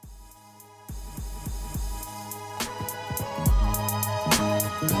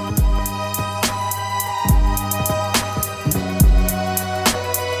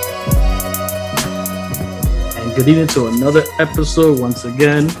Good evening to another episode. Once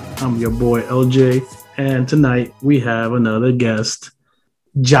again, I'm your boy LJ, and tonight we have another guest,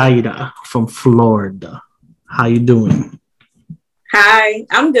 Jaida from Florida. How you doing? Hi,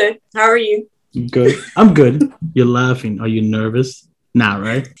 I'm good. How are you? Good. I'm good. You're laughing. Are you nervous? Nah,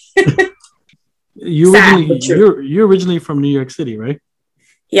 right? you Sad, originally but true. you're originally from New York City, right?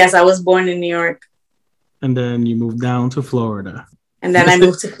 Yes, I was born in New York, And then you moved down to Florida. and then I Miss it?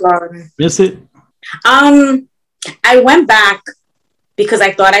 moved to Florida. Miss it? Um, I went back because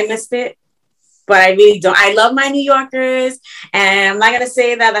I thought I missed it, but I really don't. I love my New Yorkers, and I'm not gonna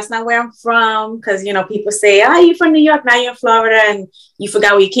say that that's not where I'm from because people say, "Oh, you're from New York, now you're in Florida, and you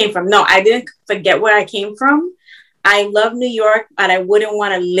forgot where you came from." No, I didn't forget where I came from. I love New York, but I wouldn't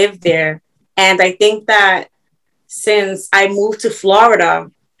want to live there. And I think that since I moved to Florida,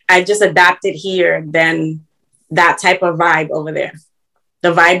 I just adapted here. Then that type of vibe over there.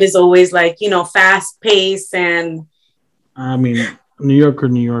 The vibe is always like fast paced and I mean, New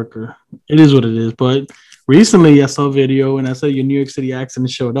Yorker. It is what it is. But recently I saw a video and I said your New York City accent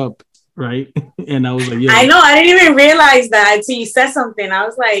showed up, right? And I was like, I yo, know I didn't even realize that until you said something. I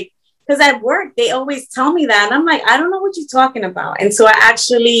was like, because at work they always tell me that, and I'm like, I don't know what you're talking about. And so I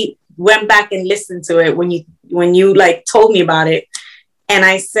actually went back and listened to it when you like told me about it, and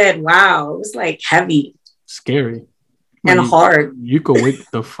I said, wow, it was like heavy scary. and Like hard. you could wake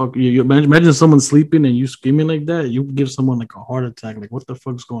the fuck. You imagine someone sleeping and you screaming like that. You give someone like a heart attack. Like what the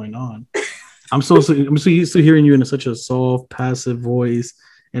fuck's going on? I'm so used to hearing you in such a soft, passive voice,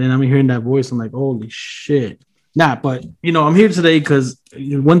 and then I'm hearing that voice. I'm like, holy shit. Nah, but I'm here today because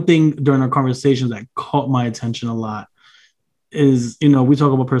one thing during our conversations that caught my attention a lot is we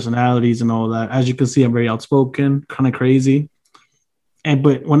talk about personalities and all that. As you can see, I'm very outspoken, kind of crazy.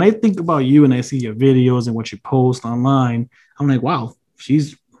 But when I think about you and I see your videos and what you post online, I'm like, wow,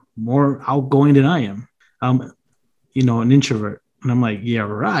 she's more outgoing than I am. I'm, an introvert. And I'm like, yeah,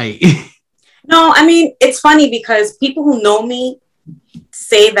 right. No, I mean, it's funny because people who know me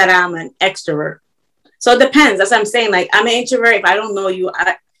say that I'm an extrovert. So it depends. That's what I'm saying. Like, I'm an introvert. If I don't know you,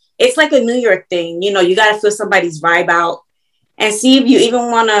 it's like a New York thing. You got to feel somebody's vibe out and see if you even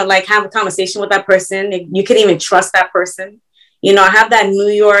want to like have a conversation with that person. If you can even trust that person. I have that New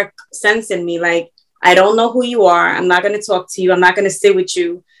York sense in me. Like, I don't know who you are. I'm not going to talk to you. I'm not going to sit with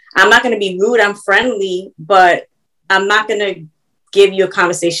you. I'm not going to be rude. I'm friendly, but I'm not going to give you a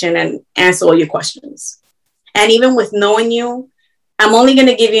conversation and answer all your questions. And even with knowing you, I'm only going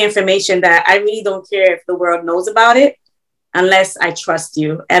to give you information that I really don't care if the world knows about it unless I trust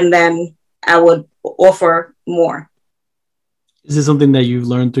you. And then I would offer more. Is this something that you've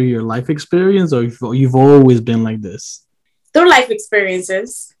learned through your life experience or you've always been like this? Through life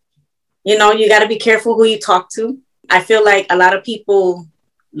experiences, you got to be careful who you talk to. I feel like a lot of people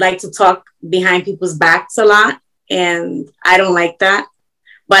like to talk behind people's backs a lot, and I don't like that.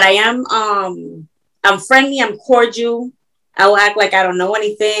 But I'm friendly, I'm cordial. I will act like I don't know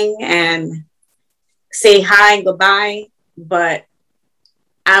anything and say hi and goodbye, but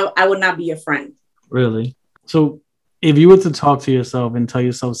I would not be your friend. Really? So if you were to talk to yourself and tell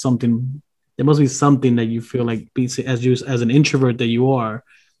yourself something, there must be something that you feel like as an introvert that you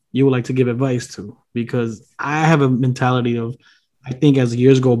would like to give advice to. Because I have a mentality of, I think as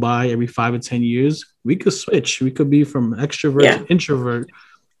years go by, every 5 or 10 years, we could switch. We could be from extrovert Yeah. to introvert.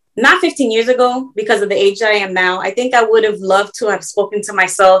 Not 15 years ago, because of the age I am now. I think I would have loved to have spoken to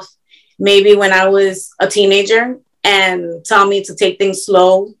myself maybe when I was a teenager and tell me to take things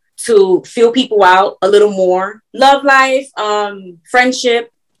slow, to feel people out a little more. Love life,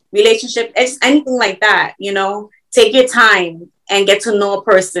 friendship, relationship, it's anything like that, Take your time and get to know a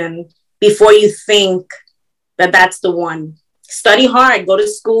person before you think that that's the one. Study hard, go to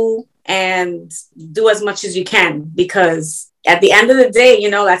school, and do as much as you can, because at the end of the day,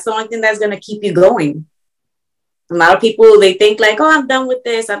 that's the only thing that's going to keep you going. A lot of people, they think like, oh, I'm done with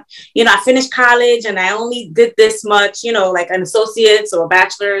this. I finished college and I only did this much, like an associate's or a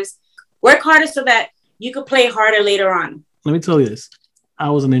bachelor's. Work harder so that you could play harder later on. Let me tell you this. I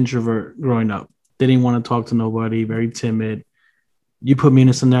was an introvert growing up. Didn't want to talk to nobody, very timid. You put me in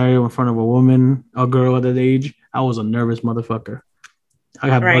a scenario in front of a woman, a girl at that age, I was a nervous motherfucker. I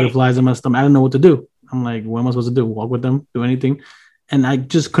had butterflies in my stomach. I didn't know what to do. I'm like, what am I supposed to do? Walk with them? Do anything? And I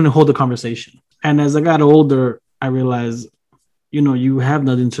just couldn't hold the conversation. And as I got older, I realized, you have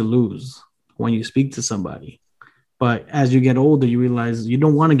nothing to lose when you speak to somebody. But as you get older, you realize you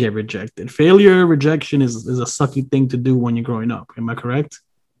don't want to get rejected. Failure, rejection is a sucky thing to do when you're growing up. Am I correct?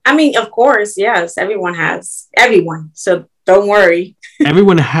 I mean, of course, yes. Everyone has. Everyone. So don't worry.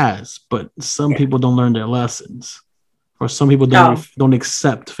 Everyone has, but some people don't learn their lessons. Or some people don't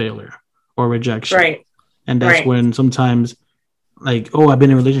accept failure or rejection. Right. And that's when sometimes, like, oh, I've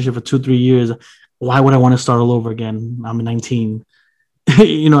been in a relationship for 2-3 years. Why would I want to start all over again? I'm 19.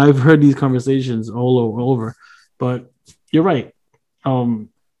 I've heard these conversations all over. But you're right.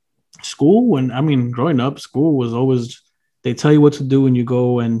 School, growing up, school was always, they tell you what to do and you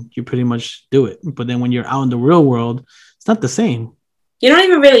go and you pretty much do it. But then when you're out in the real world, it's not the same. You don't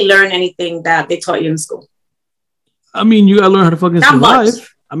even really learn anything that they taught you in school. You gotta learn how to fucking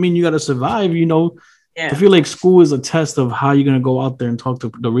survive. You gotta survive, Yeah. I feel like school is a test of how you're gonna go out there and talk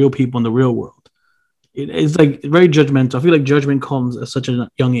to the real people in the real world. It's like very judgmental. I feel like judgment comes at such a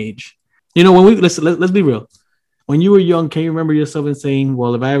young age. When let's be real. When you were young, can you remember yourself and saying,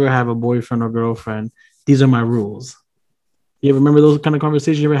 well, if I ever have a boyfriend or girlfriend, these are my rules? You ever remember those kind of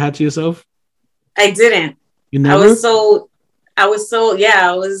conversations you ever had to yourself? I didn't. You never? I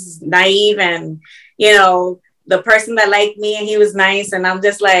was naive, and, the person that liked me and he was nice, and I'm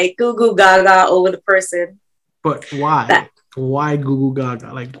just like goo goo gaga over the person. But why? Why goo goo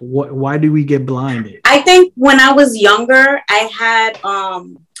gaga? Like, why do we get blinded? I think when I was younger, I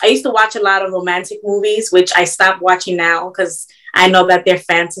used to watch a lot of romantic movies, which I stopped watching now because I know that they're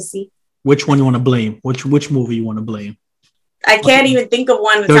fantasy. Which one you want to blame? Which movie you want to blame? I can't even think of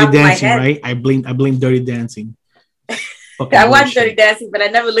one. Dirty Dancing, right? I blame Dirty Dancing. I watched Dirty Dancing, but I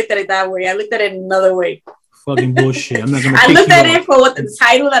never looked at it that way. I looked at it another way. Fucking bullshit. I'm not gonna. I looked at it for what the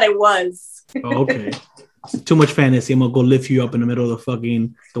title that it was. Oh, okay. Too much fantasy. I'm gonna go lift you up in the middle of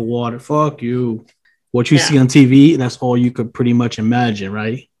the water. Fuck you. What you see on TV, that's all you could pretty much imagine,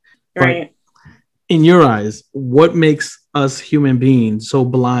 right? Right. But in your eyes, what makes us human beings so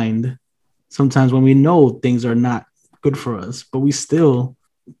blind sometimes when we know things are not good for us, but we still,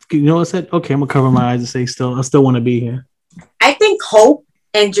 I said, okay, I'm gonna cover my eyes and say, I still want to be here. I think hope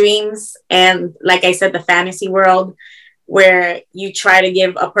and dreams, and like I said, the fantasy world where you try to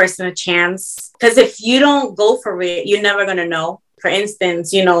give a person a chance. Because if you don't go for it, you're never gonna know. For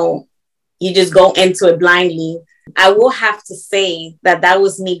instance, you just go into it blindly. I will have to say that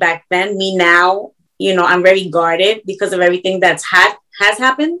was me back then. Me now, I'm very guarded because of everything that's has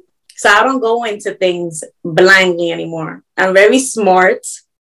happened. So I don't go into things blindly anymore. I'm very smart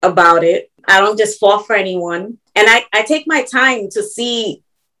about it. I don't just fall for anyone. And I take my time to see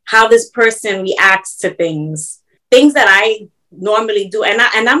how this person reacts to things that I normally do. And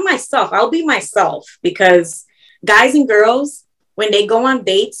I'm myself. I'll be myself, because guys and girls, when they go on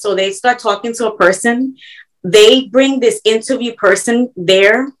dates, so they start talking to a person, they bring this interview person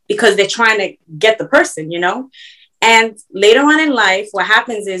there because they're trying to get the person, And later on in life, what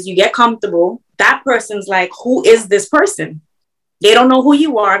happens is you get comfortable. That person's like, who is this person? They don't know who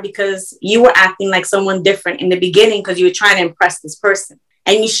you are because you were acting like someone different in the beginning because you were trying to impress this person.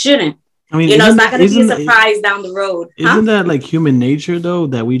 And you shouldn't. It's not going to be a surprise down the road. Isn't that like human nature, though,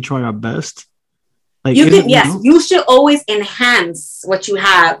 that we try our best? Like, you should always enhance what you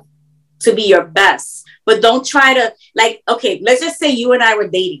have to be your best. But don't try to, like, okay, let's just say you and I were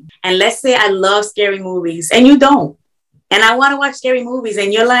dating. And let's say I love scary movies and you don't. And I want to watch scary movies.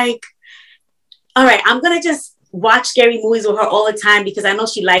 And you're like, all right, I'm going to just watch scary movies with her all the time because I know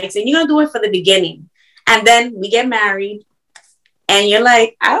she likes it. And you're going to do it for the beginning. And then we get married. And you're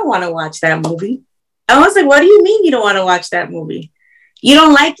like, I don't want to watch that movie. I was like, what do you mean you don't want to watch that movie? You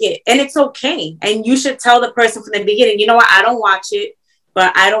don't like it. And it's okay. And you should tell the person from the beginning, you know what? I don't watch it,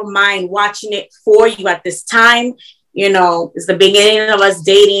 but I don't mind watching it for you at this time. It's the beginning of us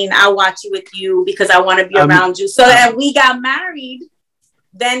dating. I'll watch it with you because I want to be around you. So that we got married.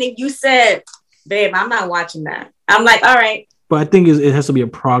 Then if you said, babe, I'm not watching that, I'm like, all right. But I think it has to be a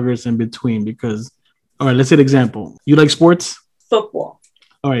progress in between because, all right, let's say an example. You like sports? Football.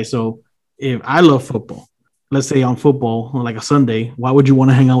 All right. So if I love football, let's say on football, on like a Sunday, why would you want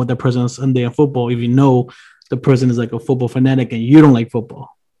to hang out with that person on Sunday on football if you know the person is like a football fanatic and you don't like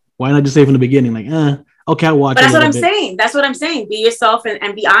football? Why not just say from the beginning, like, okay, I'll watch. But that's what I'm saying. That's what I'm saying. Be yourself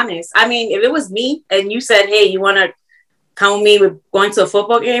and be honest. I mean, if it was me and you said, hey, you want to come with me with going to a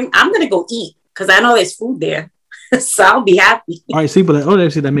football game, I'm going to go eat because I know there's food there. So I'll be happy. All right, see, but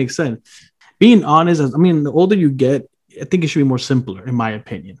actually that makes sense. Being honest, the older you get, I think it should be more simpler, in my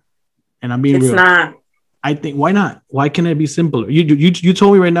opinion. And I'm being real. It's not. I think, why not? Why can't it be simpler? You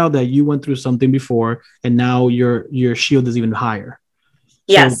told me right now that you went through something before and now your shield is even higher.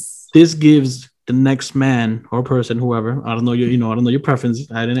 Yes. So this gives the next man or person, whoever, I don't know your preference.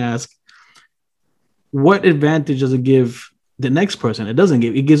 I didn't ask. What advantage does it give the next person? It doesn't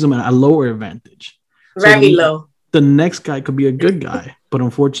give. It gives them a lower advantage. Very low. The next guy could be a good guy, but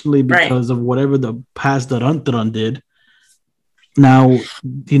unfortunately, because of whatever the past did, now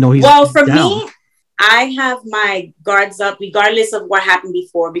he's well for down. Me. I have my guards up regardless of what happened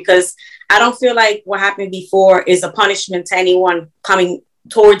before, because I don't feel like what happened before is a punishment to anyone coming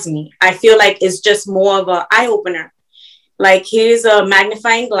towards me. I feel like it's just more of an eye opener. Like, here's a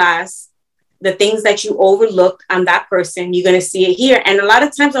magnifying glass. The things that you overlooked on that person, you're going to see it here. And a lot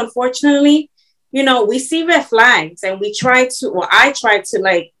of times, unfortunately, we see red flags and I try to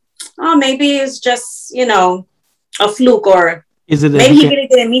like, oh, maybe it's just, a fluke, or is it maybe he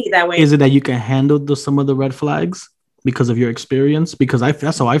didn't mean it that way. Is it that you can handle some of the red flags because of your experience? Because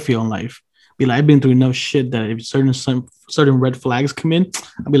that's how I feel in life. Be like, I've been through enough shit that if certain red flags come in,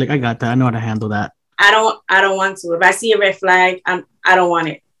 I'll be like, I got that. I know how to handle that. I don't want to. If I see a red flag, I don't want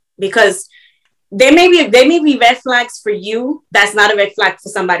it, because there may be red flags for you. That's not a red flag for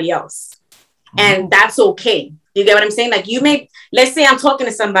somebody else. And that's okay. You get what I'm saying? Like, let's say I'm talking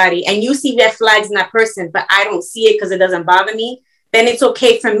to somebody and you see red flags in that person, but I don't see it because it doesn't bother me. Then it's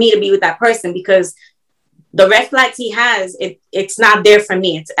okay for me to be with that person, because the red flags he has, it's not there for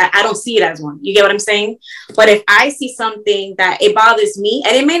me. I don't see it as one. You get what I'm saying? But if I see something that it bothers me,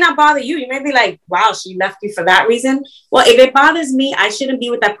 and it may not bother you, you may be like, wow, she left you for that reason. Well, if it bothers me, I shouldn't be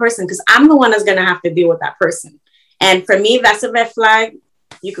with that person, because I'm the one that's going to have to deal with that person. And for me, if that's a red flag,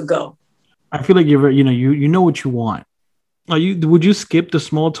 you could go. I feel like you know what you want. Would you skip the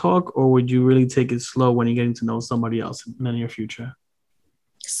small talk, or would you really take it slow when you're getting to know somebody else in the near future?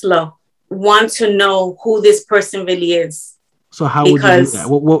 Slow. Want to know who this person really is. So how would you do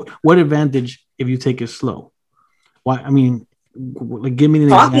that? What advantage if you take it slow? Why? I mean, like, give me an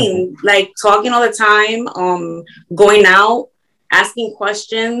example. Talking all the time, going out, asking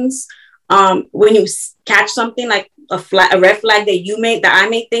questions. When you catch something like a red flag that I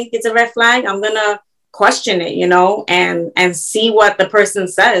may think it's a red flag, I'm gonna question it, and see what the person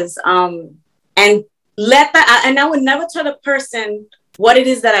says. And let that. And I would never tell the person what it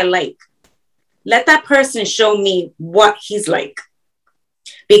is that I like. Let that person show me what he's like.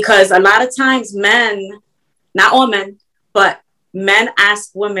 Because a lot of times men, not all men, but men ask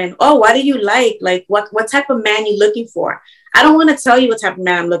women, oh, what do you like? Like, what type of man you looking for? I don't want to tell you what type of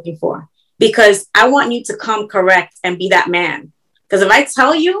man I'm looking for, because I want you to come correct and be that man. Because if I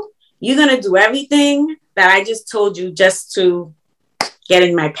tell you, you're going to do everything that I just told you just to get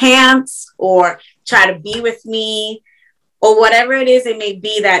in my pants or try to be with me, or whatever it is it may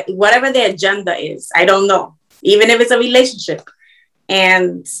be, that whatever their agenda is, I don't know, even if it's a relationship.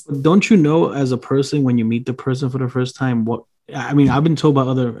 And don't you know, as a person, when you meet the person for the first time, I've been told by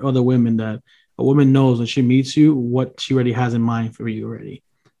other women that a woman knows when she meets you what she already has in mind for you already.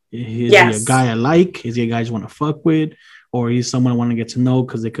 Is he a guy I like? Is he a guy I just want to fuck with? Or he's someone I want to get to know,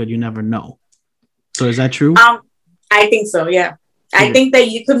 because you never know. So is that true? I think so, yeah. I think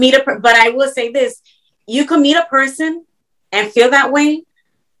that you could meet but I will say this, you could meet a person and feel that way.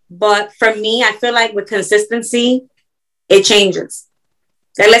 But for me, I feel like with consistency, it changes.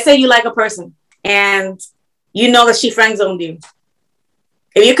 So let's say you like a person and you know that she friend zoned you.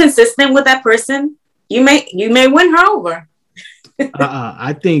 If you're consistent with that person, you may win her over.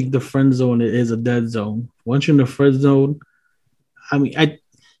 I think the friend zone is a dead zone. Once you're in the friend zone,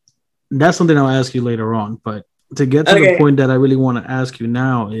 that's something I'll ask you later on. But to get to the point that I really want to ask you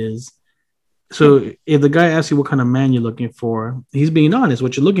now is, so if the guy asks you what kind of man you're looking for, he's being honest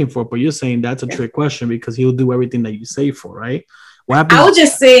what you're looking for, but you're saying that's a trick question because he'll do everything that you say for, right? What happens? I would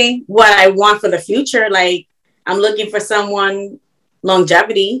just say what I want for the future. Like, I'm looking for someone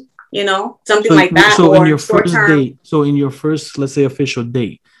longevity, something like that. So in your first date, in your first, let's say, official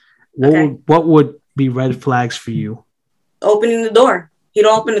date, what would be red flags for you? Opening the door. He'd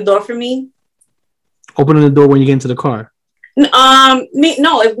open the door for me. Opening the door when you get into the car.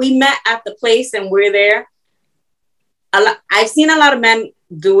 No, if we met at the place and we're there, I've seen a lot of men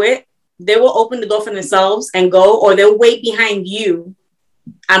do it. They will open the door for themselves and go, or they'll wait behind you.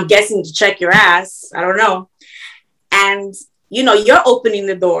 I'm guessing to check your ass. I don't know. And you're opening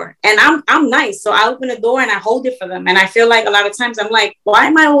the door, and I'm nice, so I open the door and I hold it for them. And I feel like a lot of times I'm like, why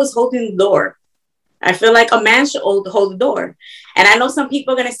am I always holding the door? I feel like a man should hold the door. And I know some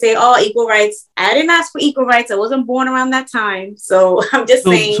people are going to say, oh, equal rights. I didn't ask for equal rights. I wasn't born around that time. So I'm just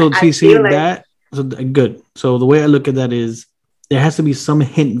saying. So that. So good. So the way I look at that is there has to be some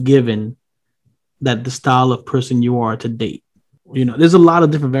hint given that the style of person you are to date. There's a lot of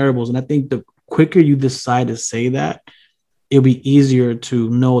different variables. And I think the quicker you decide to say that, it'll be easier to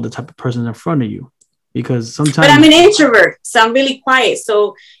know the type of person in front of you. Because sometimes, but I'm an introvert, so I'm really quiet.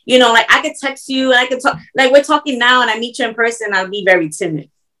 So, like, I could text you and I could talk, like we're talking now, and I meet you in person, I'll be very timid.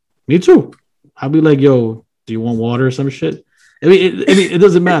 Me too. I'll be like, yo, do you want water or some shit? It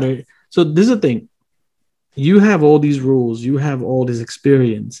doesn't matter. So this is the thing. You have all these rules. You have all this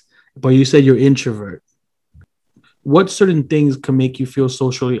experience. but you said you're introvert. What certain things can make you feel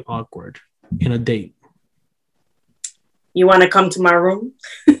socially awkward in a date? You want to come to my room?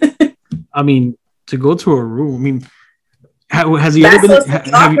 I mean, to go to a room. I mean, has he That's ever been?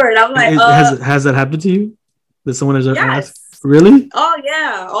 socially awkward. I'm like, has that happened to you? That someone has ever asked? yes. Really? Oh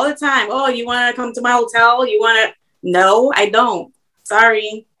yeah, all the time. Oh, you want to come to my hotel? You want to? No, I don't.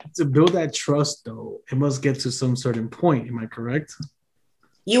 Sorry. To build that trust, though, it must get to some certain point. Am I correct?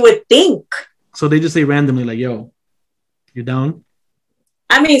 You would think. So they just say randomly, like, "Yo, you down?"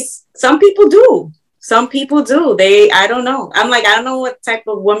 I mean, some people do. Some people do. I don't know. I'm like, I don't know what type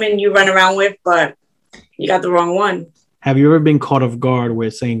of woman you run around with, but you got the wrong one. Have you ever been caught off guard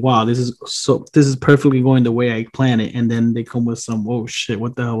with saying, "Wow, this is perfectly going the way I plan it," and then they come with some, "Oh shit,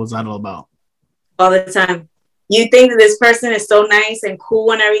 what the hell was that all about?" All the time. You think that this person is so nice and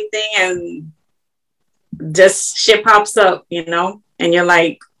cool and everything, and just shit pops up, and you're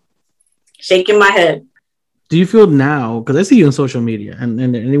like shaking my head. Do you feel now? Because I see you on social media, and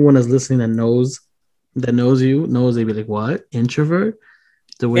anyone that's listening that knows you knows they be like, "What, introvert?"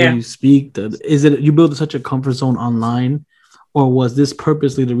 The way you speak, is it you build such a comfort zone online, or was this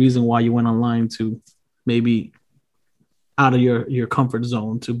purposely the reason why you went online to maybe out of your comfort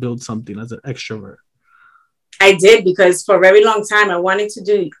zone to build something as an extrovert? I did, because for a very long time I wanted to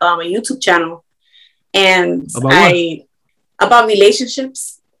do a YouTube channel, and about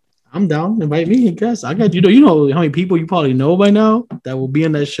relationships. I'm down. Invite me, I guess. I got you know how many people you probably know by now that will be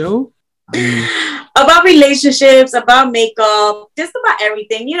in that show. About relationships, about makeup, just about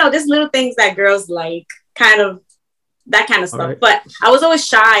everything. Just little things that girls like, that kind of stuff. Right. But I was always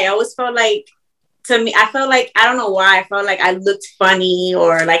shy. I always felt like, I don't know why, I felt like I looked funny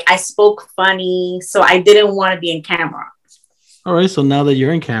or like I spoke funny. So I didn't want to be in camera. All right. So now that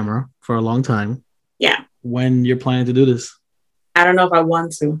you're in camera for a long time. Yeah. When you're planning to do this? I don't know if I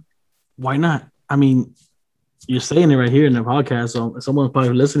want to. Why not? I mean, you're saying it right here in the podcast. So someone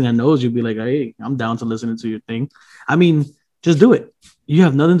probably listening that knows you'll be like, "Hey, I'm down to listening to your thing." I mean, just do it. You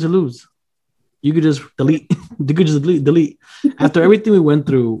have nothing to lose. You could just delete. You could just delete. After everything we went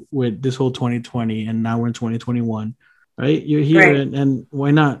through with this whole 2020, and now we're in 2021, right? You're here, right. And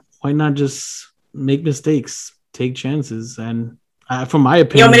why not? Why not just make mistakes, take chances? And from my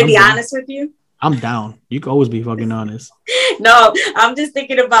opinion, you want me to be honest with you? I'm down. You can always be fucking honest. No, I'm just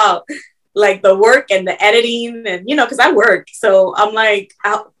thinking about like the work and the editing, and because I work, so I'm like,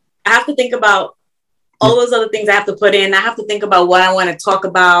 I have to think about all those other things I have to put in. I have to think about what I want to talk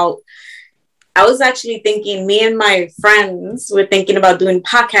about. I was actually thinking, me and my friends were thinking about doing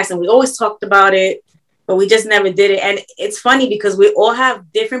podcasts, and we always talked about it, but we just never did it. And it's funny because we all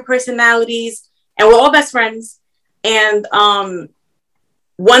have different personalities, and we're all best friends. And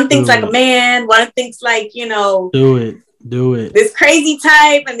one thinks like a man, one thinks like, do it. This crazy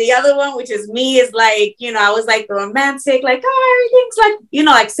type, and the other one, which is me, is like, I was like the romantic, like, oh, everything's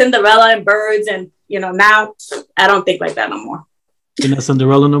like, like Cinderella and birds, and now I don't think like that no more. You're not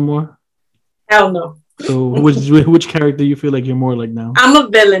Cinderella no more? Hell no. So which character do you feel like you're more like now? I'm a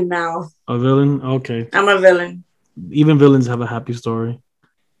villain now. A villain? Okay. I'm a villain. Even villains have a happy story.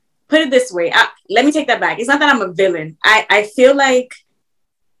 Put it this way. Let me take that back. It's not that I'm a villain. I feel like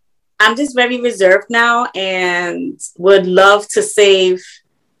I'm just very reserved now, and would love to save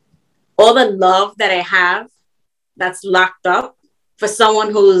all the love that I have that's locked up for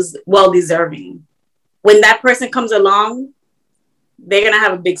someone who's well-deserving. When that person comes along, they're going to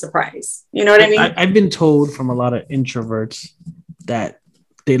have a big surprise. You know what I mean? I've been told from a lot of introverts that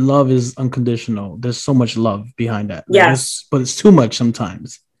their love is unconditional. There's so much love behind that. Yes. But it's too much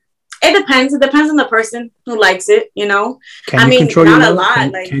sometimes. It depends. It depends on the person who likes it, Can you control not a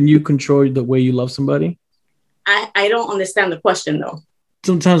lot. Can you control the way you love somebody? I don't understand the question, though.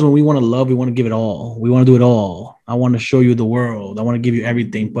 Sometimes when we want to love, we want to give it all. We want to do it all. I want to show you the world. I want to give you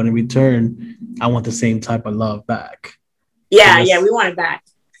everything. But in return, I want the same type of love back. Yeah, we want it back.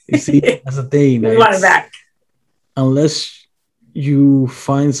 You see, that's the thing. We want it back. Unless you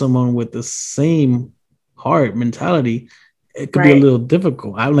find someone with the same heart mentality, it could be a little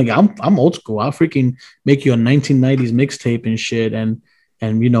difficult. I'm old school. I'll freaking make you a 1990s mixtape and shit, and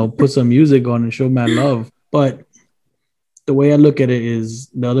put some music on and show my love. But the way I look at it is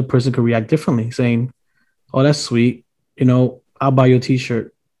the other person could react differently, saying, "Oh, that's sweet. I'll buy your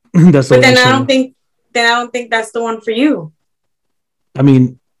t-shirt." That's. But then I don't think that's the one for you. I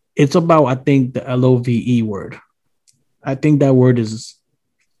mean, it's about, I think, the LOVE word. I think that word is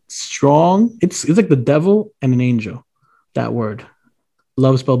strong. It's like the devil and an angel. That word.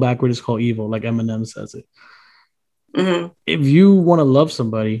 Love spelled backward is called evil, like Eminem says it. Mm-hmm. If you want to love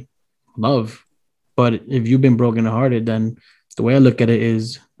somebody, love. But if you've been brokenhearted, then The way I look at it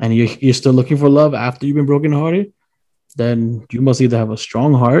is, and you're still looking for love after you've been brokenhearted, then you must either have a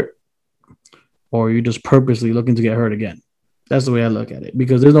strong heart or you're just purposely looking to get hurt again. That's the way I look at it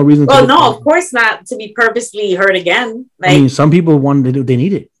because there's no reason to. Well, no, of course not to be purposely hurt again. Like, I mean, some people want to do, they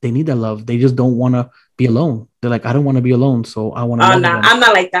need it. They need that love. They just don't want to be alone. They're like, I don't want to be alone, so I want to. Oh no, I'm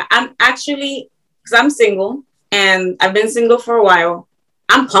not like that. I'm actually, because I'm single and I've been single for a while.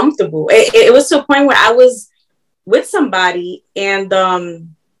 I'm comfortable. It was to a point where I was with somebody and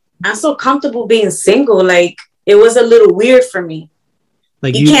I'm so comfortable being single. Like it was a little weird for me.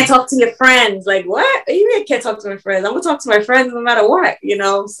 Like you can't talk to your friends. Like what? You can't talk to my friends. I'm gonna talk to my friends no matter what, you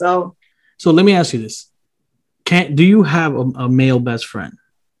know. So let me ask you this: do you have a male best friend?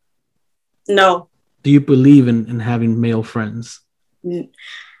 No. Do you believe in having male friends?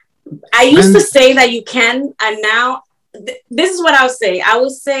 I used to say that you can, and now this is what I would say. I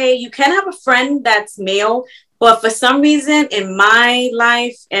would say you can have a friend that's male, but for some reason in my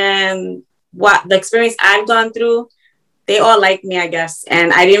life and what the experience I've gone through, they all like me, I guess.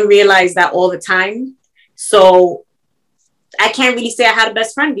 And I didn't realize that all the time. So I can't really say I had a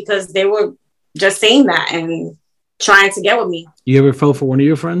best friend because they were just saying that and trying to get with me. You ever fell for one of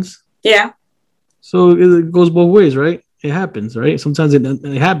your friends? Yeah. So it goes both ways, right? It happens, right? Sometimes it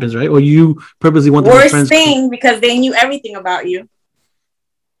happens, right? Or you purposely want to be friends. Worst thing, because they knew everything about you.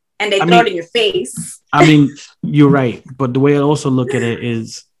 And they throw it in your face. I mean, you're right. But the way I also look at it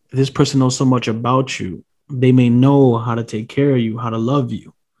is this person knows so much about you. They may know how to take care of you, how to love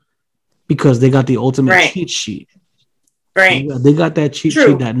you. Because they got the ultimate cheat sheet. Right. They got that cheat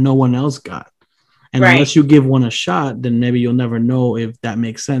sheet that no one else got. And unless you give one a shot, then maybe you'll never know if that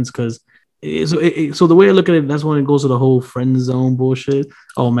makes sense. Because so the way I look at it, that's when it goes to the whole friend zone bullshit.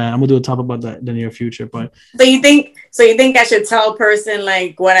 Oh man, I'm gonna do a topic about that in the near future. But so you think I should tell a person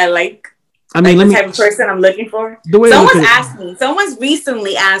like what I like? I mean, like the type of person I'm looking for. Someone's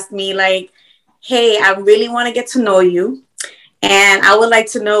recently asked me like, hey, I really want to get to know you, and I would like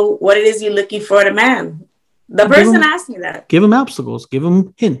to know what it is you're looking for in a man. The person asked me that. Give them obstacles. Give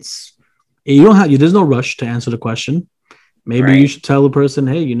them hints. You don't have. There's no rush to answer the question. Maybe you should tell the person,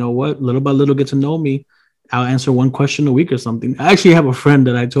 hey, you know what? Little by little, get to know me. I'll answer one question a week or something. I actually have a friend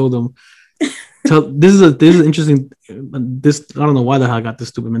that I told him, this is interesting. I don't know why the hell I got this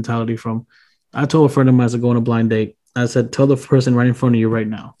stupid mentality from. I told a friend of mine to go on a blind date. I said, tell the person right in front of you right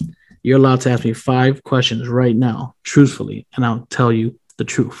now, you're allowed to ask me 5 questions right now, truthfully, and I'll tell you the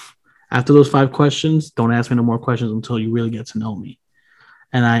truth. After those 5 questions, don't ask me no more questions until you really get to know me.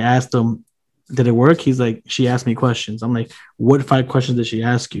 And I asked him, did it work? He's like, she asked me questions. I'm like, what 5 questions did she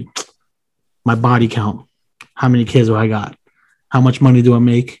ask you? My body count. How many kids do I got? How much money do I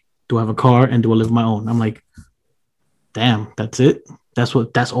make? Do I have a car? And do I live on my own? I'm like, damn, that's it? That's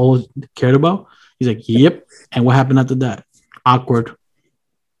all cared about? He's like, yep. And what happened after that? Awkward.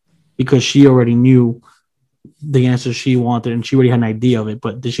 Because she already knew the answer she wanted and she already had an idea of it.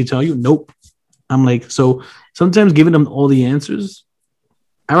 But did she tell you? Nope. I'm like, so sometimes giving them all the answers,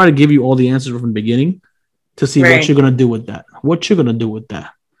 I rather give you all the answers from the beginning to see what you're gonna do with that. What you're gonna do with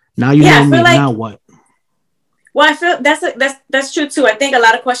that. Now you know me. Like, now what? Well, I feel that's true too. I think a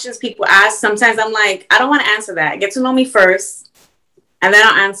lot of questions people ask, sometimes I'm like, I don't want to answer that. Get to know me first, and then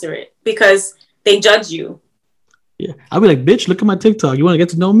I'll answer it because they judge you. Yeah, I'll be like, bitch, look at my TikTok. You want to get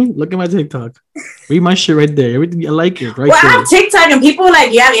to know me? Look at my TikTok. Read my shit right there. Everything I like it right there. I have TikTok and people are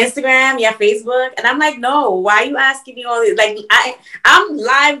like, you have Instagram, you have Facebook, and I'm like, no. Why are you asking me all this? Like, I'm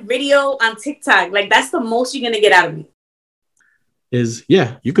live video on TikTok. Like, that's the most you're gonna get out of me.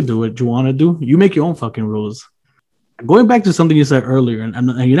 You could do what you want to do. You make your own fucking rules. Going back to something you said earlier,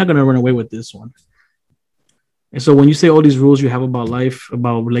 and you're not gonna run away with this one. And so when you say all these rules you have about life,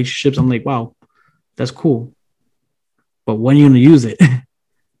 about relationships, I'm like, wow, that's cool. But when are you going to use it?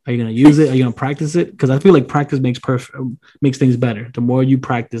 Are you going to use it? Are you going to practice it? Because I feel like practice makes things better. The more you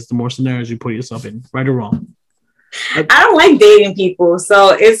practice, the more scenarios you put yourself in, right or wrong. I don't like dating people,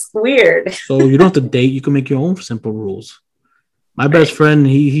 so it's weird. So you don't have to date. You can make your own simple rules. My best friend,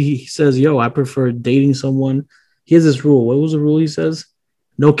 he says, yo, I prefer dating someone. He has this rule. What was the rule he says?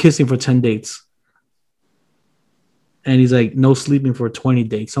 No kissing for 10 dates. And he's like, no sleeping for 20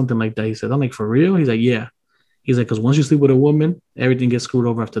 dates, something like that. He said, I'm like, for real? He's like, yeah. He's like, because once you sleep with a woman, everything gets screwed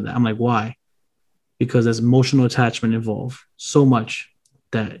over after that. I'm like, why? Because there's emotional attachment involved so much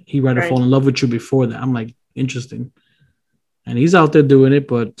that he'd rather fall in love with you before that. I'm like, interesting. And he's out there doing it,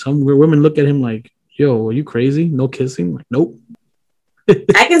 but some women look at him like, yo, are you crazy? No kissing? I'm like, nope.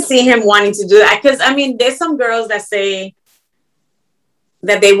 I can see him wanting to do that because, I mean, there's some girls that say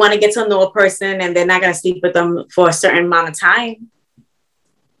that they want to get to know a person and they're not going to sleep with them for a certain amount of time.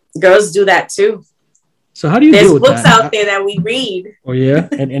 Girls do that too. So how do you There's deal with books that? out there that we read. Oh yeah,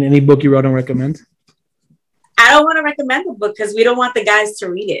 and any book you wrote and recommend? I don't want to recommend the book because we don't want the guys to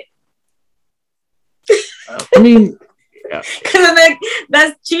read it. I mean, because like,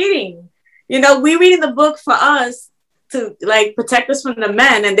 that's cheating. You know, we reading the book for us to like protect us from the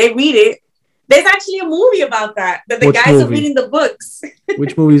men, and they read it. There's actually a movie about that. That the Which guys movie? are reading the books.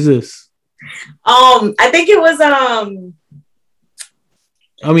 Which movie is this? I think it was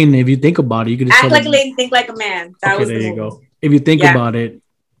I mean, if you think about it, you could just Act Like a Lady, Think Like a Man. That okay, was there the you movie. go. If you think about it,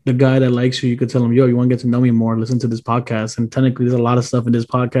 the guy that likes you, you could tell him, yo, you want to get to know me more, listen to this podcast. And technically, there's a lot of stuff in this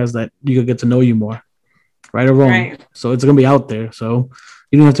podcast that you could get to know you more, right or wrong. Right. So it's going to be out there. So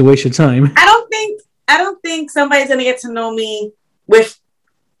you don't have to waste your time. I don't think somebody's going to get to know me with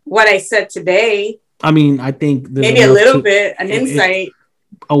what I said today. I mean, I think maybe a little bit, an insight.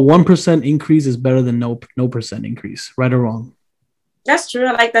 A 1% increase is better than no percent increase, right or wrong. That's true.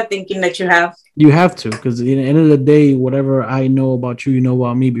 I like that thinking that you have. You have to, because at the end of the day, whatever I know about you, you know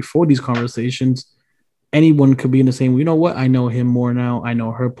about me before these conversations, anyone could be in the same, you know what? I know him more now. I know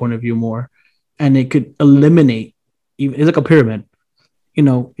her point of view more. And it could eliminate, it's like a pyramid. You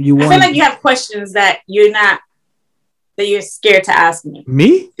know, I feel like you have questions that you're scared to ask me.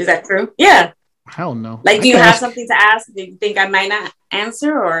 Me? Is that true? Yeah. Hell no. Like, do you have something to ask that you think I might not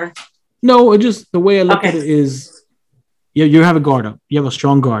answer, or? No, it just, the way I look at it is, you have a guard up. You have a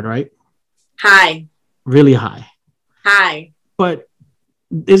strong guard, right? High. Really high. High. But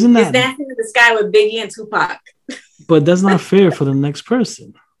isn't that... It's Dancing in the Sky with Biggie and Tupac. But that's not fair for the next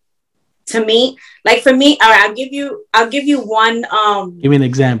person. To me, like for me, all right, I'll give you one. Give me an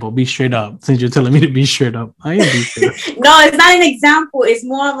example. Be straight up. Since you're telling me to be straight up, I am be straight up. No, it's not an example. It's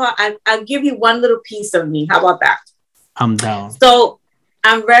more of I'll give you one little piece of me. How about that? I'm down. So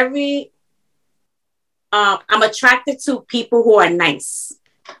I'm very, I'm attracted to people who are nice.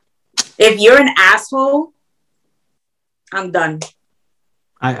 If you're an asshole, I'm done.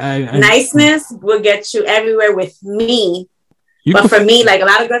 Niceness will get you everywhere with me. But for me, like a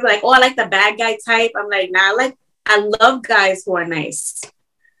lot of girls are like, oh, I like the bad guy type. I'm like, nah, I love guys who are nice.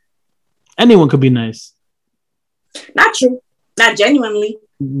 Anyone could be nice. Not true. Not genuinely.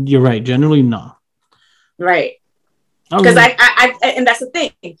 You're right. Generally, no. Right. Because I and that's the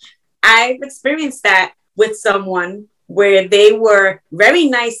thing. I've experienced that with someone where they were very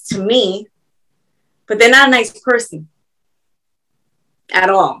nice to me, but they're not a nice person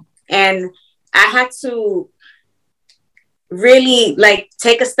at all. And I had to really like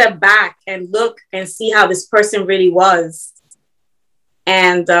take a step back and look and see how this person really was.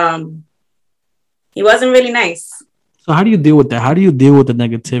 And he wasn't really nice. So how do you deal with that? How do you deal with the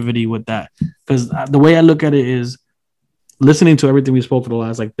negativity with that? Because the way I look at it is listening to everything we spoke for the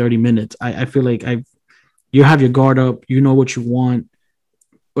last like 30 minutes. I feel like you have your guard up, you know what you want,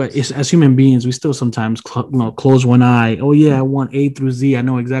 but it's, as human beings, we still sometimes close one eye. Oh yeah, I want A through Z. I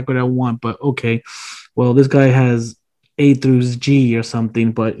know exactly what I want, but okay, well, this guy has A through G or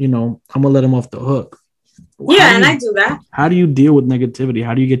something, but I'm gonna let him off the hook. Yeah, and I do that. How do you deal with negativity?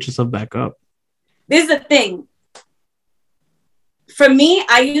 How do you get yourself back up? This is the thing. For me,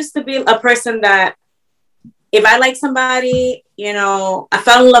 I used to be a person that if I like somebody, I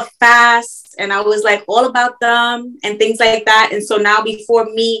fell in love fast and I was like all about them and things like that. And so now before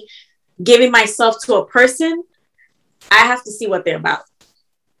me giving myself to a person, I have to see what they're about.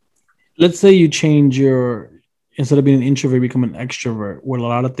 Let's say you change instead of being an introvert, become an extrovert. Will a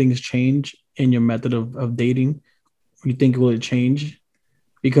lot of things change in your method of dating? You think will it change?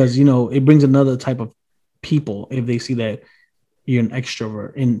 Because, it brings another type of people if they see that you're an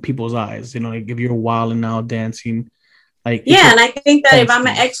extrovert in people's eyes. Like if you're wild and now dancing. And I think that if I'm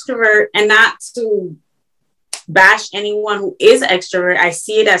an extrovert, and not to bash anyone who is an extrovert, I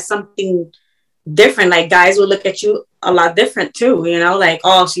see it as something different. Like guys will look at you a lot different too, like,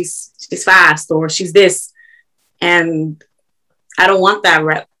 oh, she's fast or she's this. And I don't want that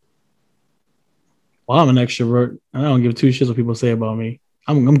rep. Well, I'm an extrovert. I don't give two shits what people say about me.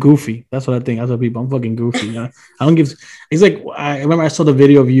 I'm goofy. That's what I think. I tell people I'm fucking goofy. I don't give. It's like I remember I saw the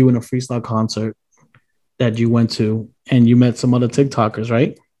video of you in a freestyle concert that you went to, and you met some other TikTokers,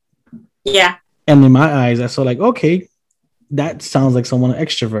 right? Yeah. And in my eyes, I saw like, okay, that sounds like someone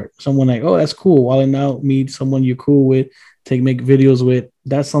extrovert. Someone like, oh, that's cool. While and now meet someone you're cool with, make videos with.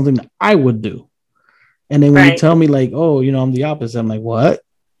 That's something that I would do. And then when you tell me like, oh, I'm the opposite, I'm like, what?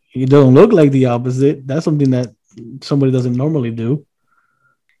 You don't look like the opposite. That's something that somebody doesn't normally do.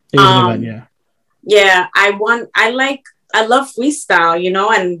 Yeah, I love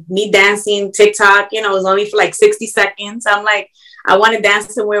freestyle, and me dancing TikTok, it was only for like 60 seconds. I'm like, I want to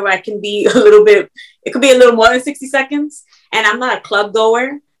dance somewhere where I can be it could be a little more than 60 seconds. And I'm not a club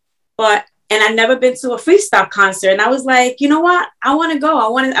goer, but and I've never been to a freestyle concert. And I was like, you know what? I want to go. I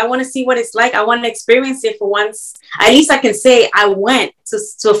want to see what it's like. I want to experience it for once. At least I can say I went to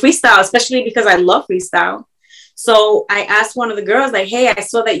a freestyle, especially because I love freestyle. So I asked one of the girls, like, hey, I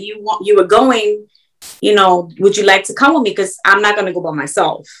saw that you were going, you know, would you like to come with me? Because I'm not going to go by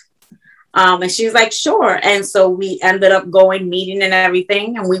myself. And she's like, sure. And so we ended up going, meeting and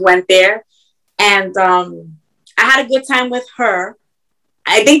everything. And we went there. And I had a good time with her.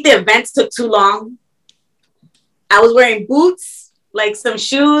 I think the events took too long. I was wearing boots, like some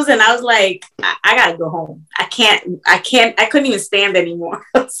shoes. And I was like, I got to go home. I couldn't even stand anymore.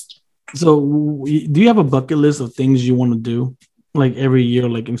 So do you have a bucket list of things you want to do, like every year,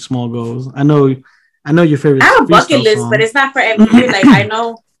 like in small goals? I know your favorite. I have a bucket list, but it's not for every year. Like I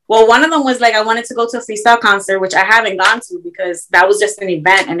know. Well, one of them was like I wanted to go to a freestyle concert, which I haven't gone to because that was just an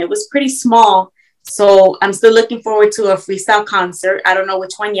event and it was pretty small. So I'm still looking forward to a freestyle concert. I don't know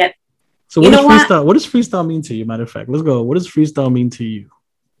which one yet. So what does freestyle? What does freestyle mean to you? Matter of fact, let's go. What does freestyle mean to you?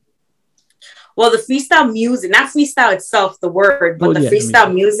 Well, the freestyle music, not freestyle itself, the word, but the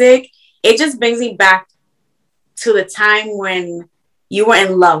freestyle music, it just brings me back to the time when you were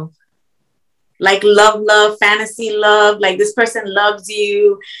in love. Like love, fantasy love, like this person loves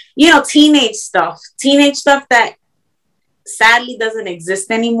you, you know, teenage stuff that sadly doesn't exist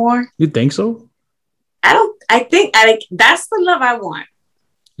anymore. You think so? I think that's the love I want.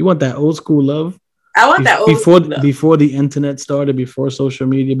 You want that old school love? I want that old school love. Before the internet started, before social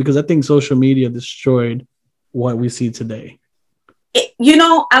media, because I think social media destroyed what we see today. You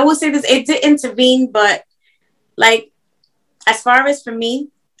know, I will say this, it did intervene, but like, as far as for me,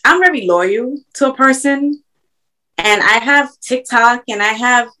 I'm very loyal to a person, and I have TikTok and I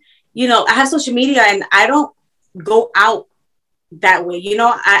have social media, and I don't go out that way. You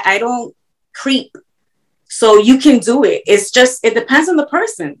know, I don't creep. So you can do it. It's just, it depends on the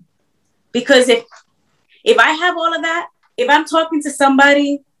person. Because if I have all of that, if I'm talking to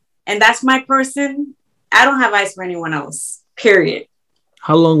somebody and that's my person, I don't have eyes for anyone else, period.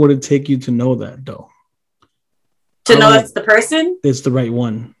 How long would it take you to know that though? To know that's the person? It's the right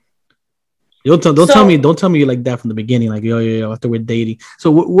one. Don't tell me like that from the beginning, like yo, after we're dating. So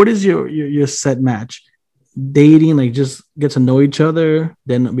what is your set match? Dating, like just get to know each other,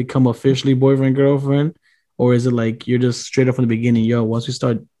 then become officially boyfriend, girlfriend? Or is it like you're just straight up from the beginning, yo, once we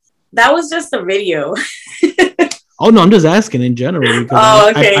start? That was just a video. Oh no, I'm just asking in general.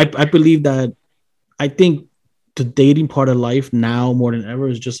 Because okay. I believe that I think the dating part of life now more than ever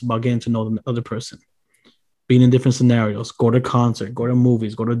is just about getting to know the other person. Being in different scenarios, go to concert, go to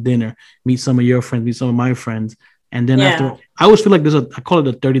movies, go to dinner, meet some of your friends, meet some of my friends. And then after, I always feel like I call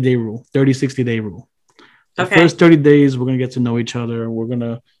it a 30-day rule, 60-day rule. The first 30 days, we're going to get to know each other. We're going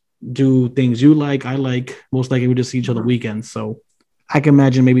to do things you like, I like. Most likely we just see each other weekends. So I can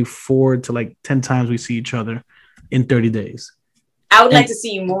imagine maybe 4 to like 10 times we see each other in 30 days. I would like to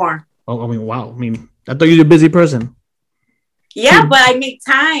see you more. Oh, I mean, wow. I mean, I thought you were a busy person. Yeah, but I make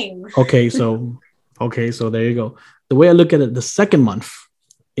time. Okay, so there you go. The way I look at it, the second month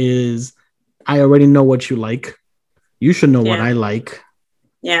is I already know what you like. You should know what I like.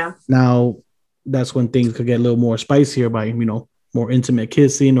 Yeah. Now, that's when things could get a little more spicier by, you know, more intimate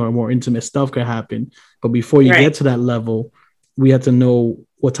kissing or more intimate stuff could happen. But before you get to that level, we have to know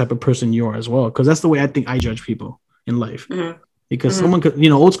what type of person you are as well. Because that's the way I think I judge people in life. Mm-hmm. Because someone could, you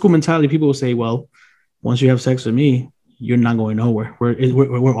know, old school mentality, people will say, well, once you have sex with me, you're not going nowhere.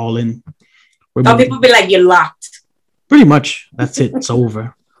 We're all in. People be like, you're locked. Pretty much. That's it. It's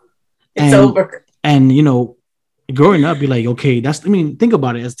over. It's over. And, you know, growing up, you're like, okay, think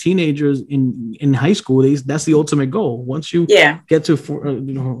about it. As teenagers in high school, that's the ultimate goal. Once you get to for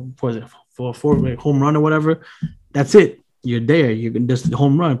a home run or whatever, that's it. You're there. You can just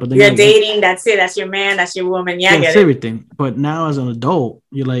home run. But then you're dating. That's it. That's your man. That's your woman. Yeah, that's everything. But now as an adult,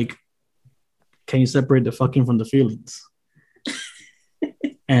 you're like, can you separate the fucking from the feelings?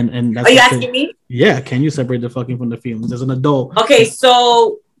 And that's are you asking me? Yeah, can you separate the fucking from the feelings as an adult? Okay,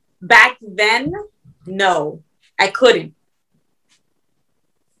 so back then, no, I couldn't.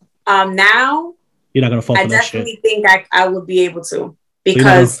 Now you're not gonna fall for that shit. I definitely think I would be able to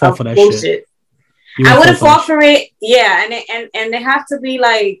because of bullshit. I wouldn't fall for it. Yeah, and they have to be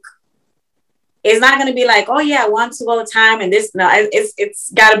like, it's not gonna be like, oh yeah, I want to all the time and this. No,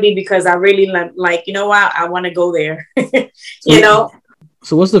 it's gotta be because I really like, you know what, I want to go there. You know.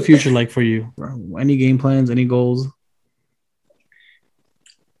 So what's the future like for you? Any game plans? Any goals?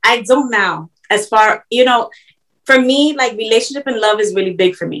 I don't know. As far, you know, for me, like relationship and love is really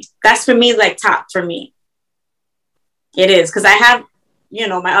big for me. That's for me, like top for me. It is because I have, you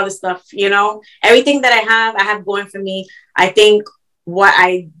know, my other stuff, you know, everything that I have going for me. I think what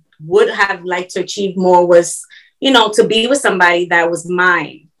I would have liked to achieve more was, to be with somebody that was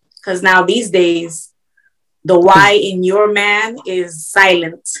mine. Because now these days, the why in your man is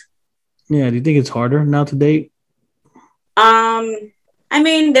silent. Yeah. Do you think it's harder now to date? I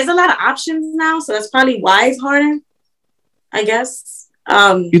mean, there's a lot of options now, so that's probably why it's harder, I guess.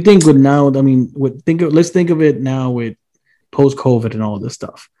 You think with now? I mean, let's think of it now with post COVID and all this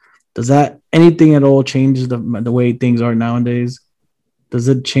stuff. Does that anything at all change the way things are nowadays? Does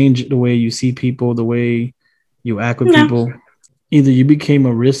it change the way you see people, the way you act with people? Either you became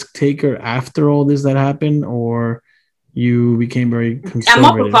a risk taker after all this that happened, or you became very conservative.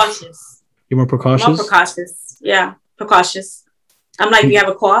 I'm more precautious. You're more precautious? More precautious. Yeah, precautious. I'm like, you have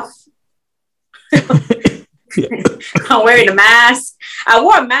a cough? I'm wearing a mask. I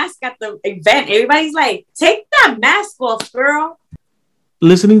wore a mask at the event. Everybody's like, take that mask off, girl.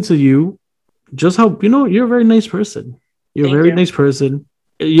 Listening to you, just how, you're a very nice person. You're a very nice person.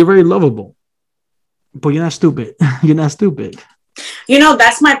 You're very lovable. But you're not stupid. You're not stupid.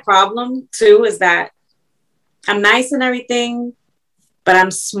 That's my problem too, is that I'm nice and everything, but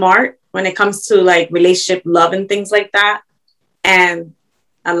I'm smart when it comes to like relationship love and things like that. And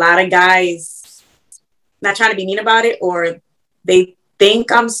a lot of guys, not trying to be mean about it, or they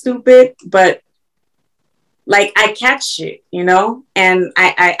think I'm stupid, but like I catch shit, and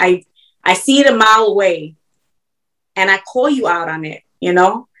I see it a mile away and I call you out on it,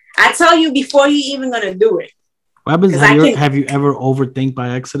 I tell you before you even gonna do it. What happens? Have you ever overthink by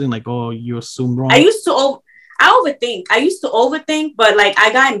accident? Like, oh, you assumed wrong? I overthink. I used to overthink, but like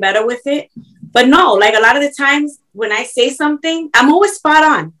I gotten better with it. But no, like a lot of the times when I say something, I'm always spot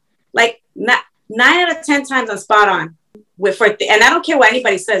on. Like 9 out of 10 times I'm spot on and I don't care what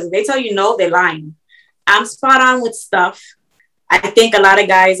anybody says. If they tell you no, they're lying. I'm spot on with stuff. I think a lot of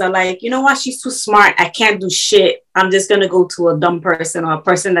guys are like, you know what? She's too smart. I can't do shit. I'm just going to go to a dumb person or a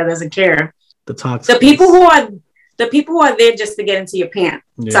person that doesn't care. The people who are there just to get into your pants.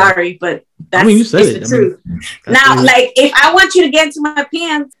 Yeah. Sorry, but that's you said it. The truth. Now, like, if I want you to get into my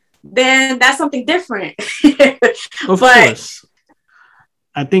pants, then that's something different. Of course.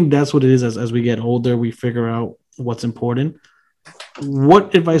 I think that's what it is. As we get older, we figure out what's important.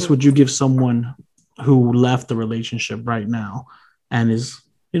 What advice would you give someone who left the relationship right now and is,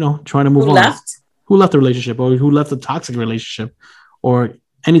 trying to move on? Who left the relationship, or who left a toxic relationship, or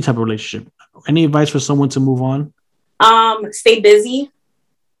any type of relationship? Any advice for someone to move on? Stay busy.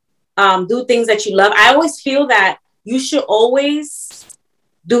 Do things that you love. I always feel that you should always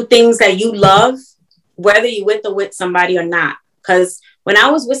do things that you love, whether you're with somebody or not. Because when I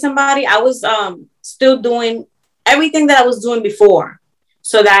was with somebody, I was still doing everything that I was doing before,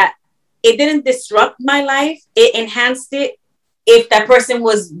 so that it didn't disrupt my life. It enhanced it if that person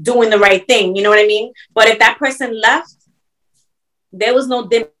was doing the right thing. You know what I mean? But if that person left, there was no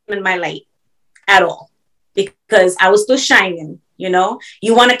dim in my light at all, because I was still shining. You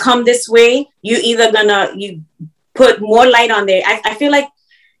want to come this way, you put more light on there. I feel like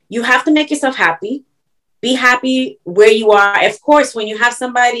you have to make yourself happy. Be happy where you are. Of course, when you have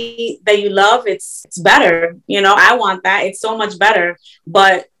somebody that you love, it's better. I want that. It's so much better.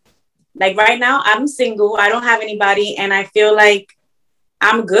 But like right now, I'm single. I don't have anybody. And I feel like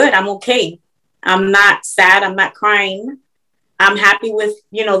I'm good. I'm okay. I'm not sad. I'm not crying. I'm happy with,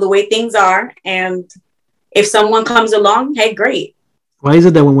 the way things are. And if someone comes along, hey, great. Why is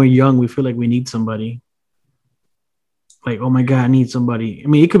it that when we're young, we feel like we need somebody? Like, oh my God, I need somebody. I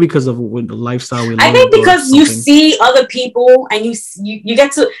mean, it could be because of the lifestyle we live. I think because you see other people and you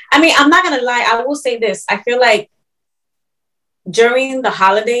get to, I mean, I'm not going to lie. I will say this. I feel like during the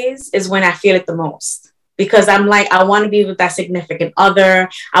holidays is when I feel it the most, because I'm like, I want to be with that significant other.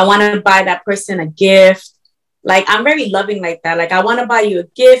 I want to buy that person a gift. Like, I'm very loving like that. Like, I want to buy you a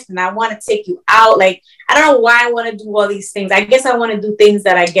gift and I want to take you out. Like, I don't know why I want to do all these things. I guess I want to do things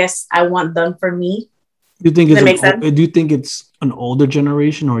that I guess I want done for me. Do you think it's an older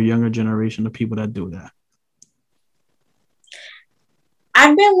generation or a younger generation of people that do that?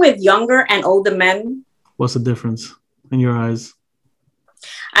 I've been with younger and older men. What's the difference in your eyes?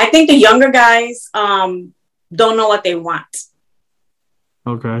 I think the younger guys don't know what they want.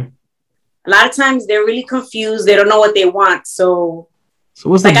 Okay. A lot of times they're really confused. They don't know what they want. So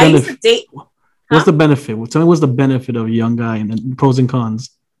what's the benefit? What's the benefit? Tell me what's the benefit of a young guy and the pros and cons?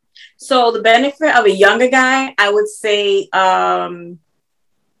 So the benefit of a younger guy, I would say...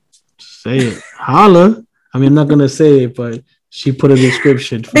 Say it. Holla. I mean, I'm not going to say it, but she put a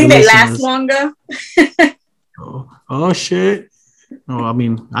description. I think they last longer. Oh, shit. Oh, I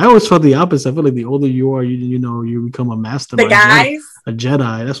mean, I always felt the opposite. I feel like the older you are, you become a mastermind. The guys? A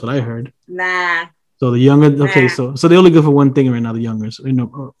Jedi. That's what I heard. Nah. So the younger, okay, Nah. so they're only good for one thing right now. The youngers,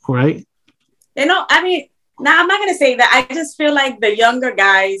 right? I mean, now I'm not gonna say that. I just feel like the younger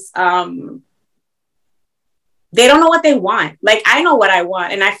guys, they don't know what they want. Like I know what I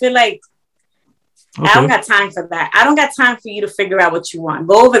want, and I feel like I don't got time for that. I don't got time for you to figure out what you want.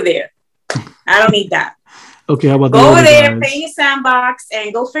 Go over there. I don't need that. Okay, how about go over there, play your sandbox,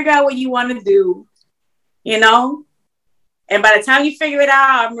 and go figure out what you want to do. You know, and by the time you figure it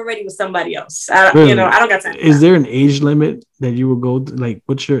out, I'm already with somebody else. Really? You know, I don't got time. Is there an age limit that you would go to? Like,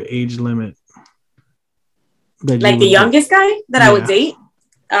 what's your age limit? Like the youngest guy that I would date,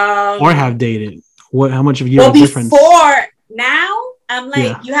 or have dated. What? How much of you? Well, before now, I'm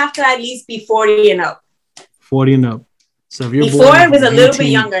like, you have to at least be 40 and up. 40 and up. So if you're before it was a little bit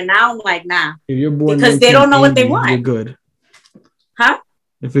younger. Now I'm like, nah. If you're born because they don't know what they want. You're good. Huh?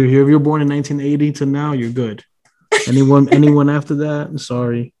 If you're born in 1980 to now, you're good. Anyone after that, I'm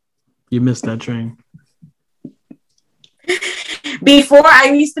sorry, you missed that train. Before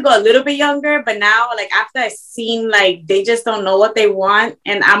I used to go a little bit younger, but now like after I seen like they just don't know what they want,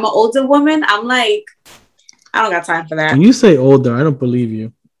 and I'm an older woman, I'm like, I don't got time for that. When you say older, I don't believe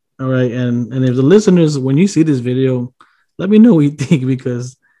you. All right, and if the listeners, when you see this video, let me know what you think,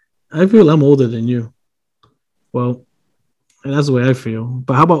 because I feel I'm older than you. Well, that's the way I feel.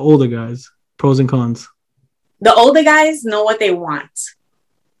 But how about older guys? Pros and cons. The older guys know what they want.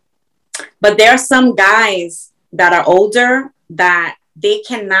 But there are some guys that are older that they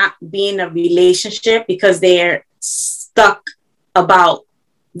cannot be in a relationship because they're stuck on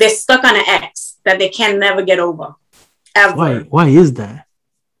an ex that they can never get over. Ever. Why is that?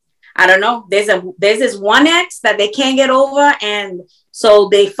 I don't know. There's this one ex that they can't get over, and so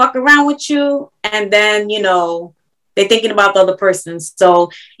they fuck around with you, and then they're thinking about the other person. So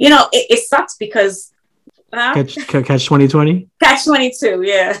it sucks because catch 2020. Catch 22,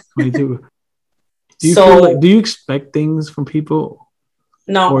 yeah. 22. Do you expect things from people?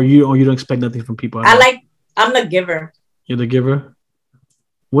 No. Or you don't expect nothing from people? I'm the giver. You're the giver?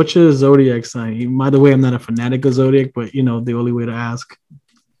 What's your zodiac sign? By the way, I'm not a fanatic of zodiac, but the only way to ask.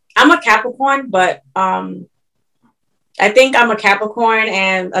 I'm a Capricorn, but I think I'm a Capricorn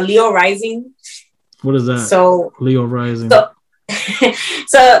and a Leo rising. What is that? So Leo rising.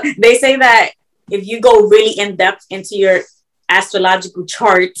 So they say that if you go really in depth into your astrological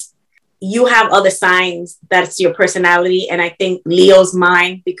chart, you have other signs that's your personality. And I think Leo's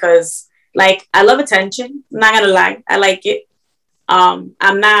mine because I love attention. I'm not gonna lie. I like it. I'm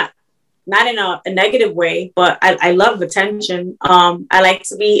not in a negative way, but I love attention. I like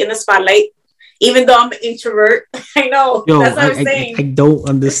to be in the spotlight, even though I'm an introvert. I know. That's what I'm saying. I don't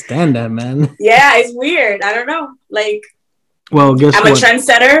understand that, man. Yeah, it's weird. I don't know. Well, guess I'm what? a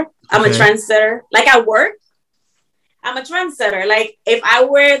trendsetter. I'm a trendsetter. At work, I'm a trendsetter. If I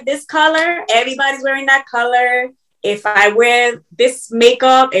wear this color, everybody's wearing that color. If I wear this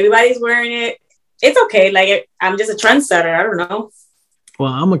makeup, everybody's wearing it. It's okay. I'm just a trendsetter. I don't know.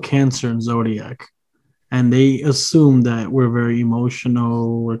 Well, I'm a Cancer in zodiac, and they assume that we're very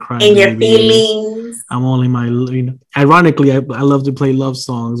emotional. We're crying in your feelings. I'm only ironically, I love to play love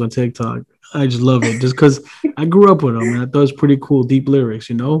songs on TikTok. I just love it, just because I grew up with them, and I thought it was pretty cool, deep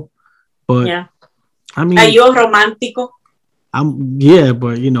lyrics, But yeah, I mean, are you a romántico? But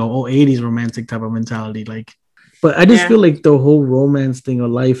all 80s romantic type of mentality, But I just feel like the whole romance thing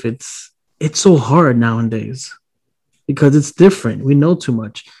of life, it's so hard nowadays. Because it's different. We know too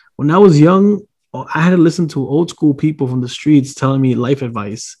much. When I was young, I had to listen to old school people from the streets telling me life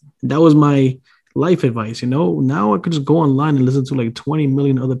advice. That was my life advice, Now I could just go online and listen to 20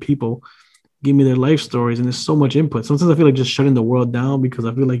 million other people give me their life stories, and there's so much input. Sometimes I feel like just shutting the world down because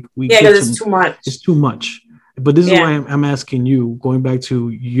I feel like because it's too much. It's too much. But this is why I'm asking you, going back to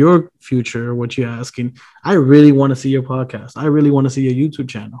your future, what you're asking. I really want to see your podcast. I really want to see your YouTube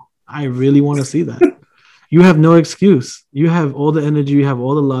channel. I really want to see that. You have no excuse. You have all the energy. You have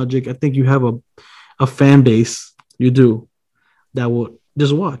all the logic. I think you have a fan base. You do. That will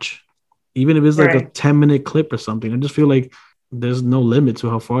just watch. Even if it's a 10-minute clip or something. I just feel like there's no limit to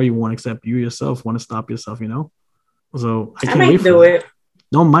how far you want, except you yourself want to stop yourself, So I can't might wait for do that. it.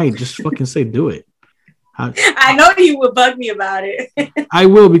 No, might. Just fucking say do it. I know you would bug me about it. I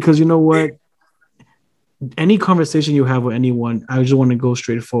will, because you know what? Any conversation you have with anyone, I just want to go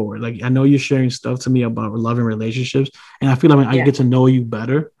straight forward. I know you're sharing stuff to me about love and relationships, and I feel like I get to know you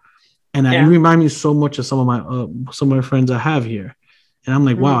better. And you remind me so much of some of my friends I have here. And I'm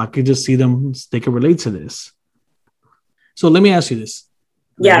like, wow, I could just see them. They could relate to this. So let me ask you this.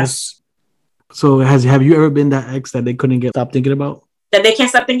 Yes. So have you ever been that ex that they couldn't stop thinking about? That they can't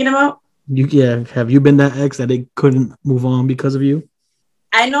stop thinking about? Have you been that ex that they couldn't move on because of you?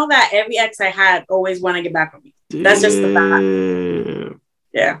 I know that every ex I had always want to get back with me. That's just the fact.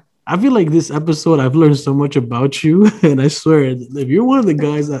 Yeah. I feel like this episode, I've learned so much about you, and I swear, if you're one of the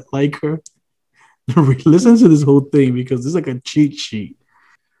guys that like her, listen to this whole thing because this is like a cheat sheet.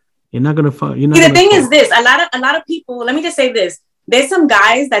 You're not gonna find. See, the thing is this: a lot of people. Let me just say this: there's some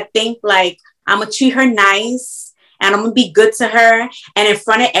guys that think like I'm gonna treat her nice and I'm gonna be good to her, and in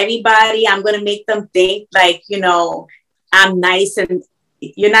front of everybody, I'm gonna make them think like I'm nice, and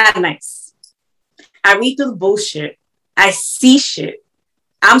you're not nice. I read through the bullshit. I see shit.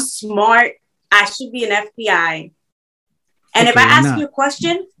 I'm smart. I should be an FBI. And if I ask you a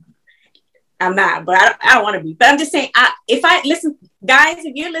question, I'm not, but I don't want to be. But I'm just saying, listen, guys,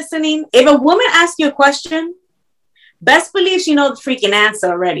 if you're listening, if a woman asks you a question, best believe she knows the freaking answer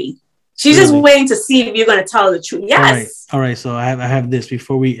already. She's just waiting to see if you're going to tell her the truth. Yes. All right. So I have this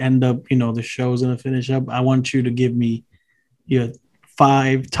before we end up, the show's going to finish up. I want you to give me your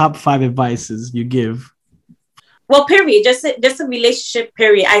top five advices you give. Well, period. Just a relationship,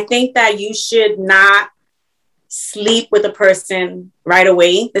 period. I think that you should not sleep with a person right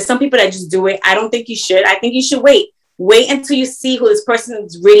away. There's some people that just do it. I don't think you should. I think you should wait until you see who this person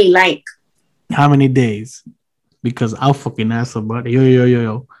is really like. How many days? Because I'll fucking ask somebody.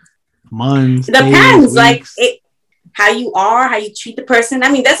 Yo. Months. It depends. Like how you are, how you treat the person.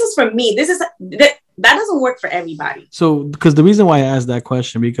 I mean, this is for me. That doesn't work for everybody. So, because the reason why I asked that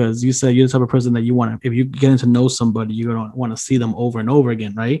question, because you said you're the type of person that you want to, if you get to know somebody, you're going to want to see them over and over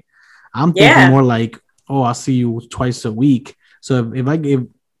again, right? I'm thinking more like, oh, I'll see you twice a week. So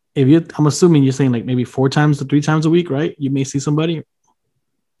if you, I'm assuming you're saying like maybe 4 times to 3 times a week, right? You may see somebody.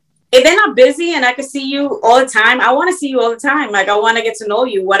 If they're not busy and I can see you all the time, I want to see you all the time. Like I want to get to know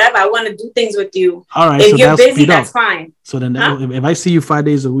you, whatever. I want to do things with you. All right. If you're busy, that's fine. So then if I see you 5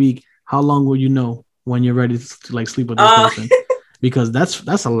 days a week, how long will you know when you're ready to like sleep with this person? Because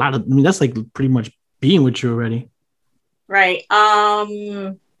that's a lot of, that's like pretty much being with you already. Right.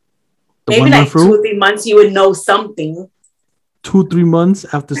 Maybe like 2 or 3 months you would know something. 2-3 months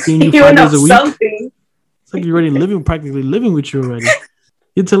after seeing you 5 days a week? Something. It's like you're already practically living with you already.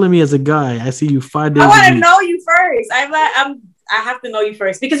 You're telling me as a guy, I see you 5 days a week. I want to know you first. I have to know you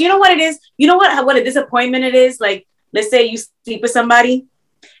first. Because you know what it is? You know what a disappointment it is? Like, let's say you sleep with somebody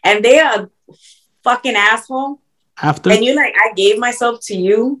and they are a fucking asshole. After? And you're like, I gave myself to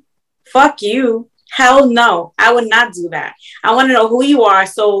you. Fuck you. Hell no. I would not do that. I want to know who you are.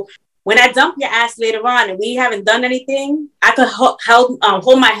 So when I dump your ass later on and we haven't done anything, I could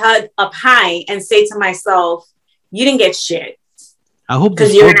hold my head up high and say to myself, you didn't get shit. I hope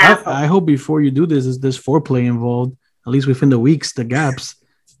I hope before you do this, is this foreplay involved, at least within the weeks, the gaps.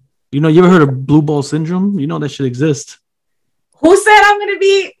 You ever heard of blue ball syndrome? You know that should exist. Who said I'm going to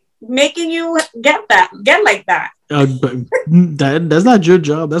be making you get like that? But that's not your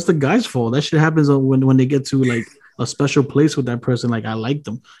job. That's the guy's fault. That shit happens when they get to like a special place with that person. Like I like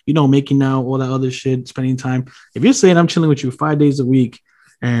them, making out, all that other shit, spending time. If you're saying I'm chilling with you 5 days a week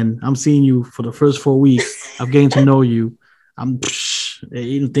and I'm seeing you for the first 4 weeks of getting to know you,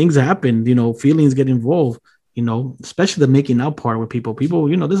 things happen, feelings get involved, especially the making out part with people,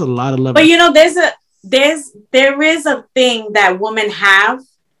 there's a lot of love. But there is a thing that women have,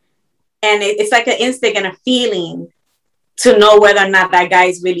 and it's like an instinct and a feeling to know whether or not that guy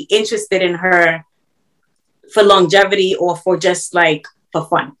is really interested in her for longevity or for just like for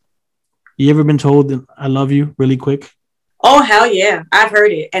fun. You ever been told I love you really quick? Oh hell yeah, I've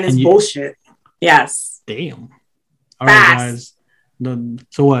heard it, and it's bullshit. Yes. Damn. All right, guys. No,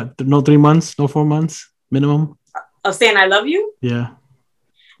 so what? No 3 months? No 4 months minimum? Of saying I love you? Yeah.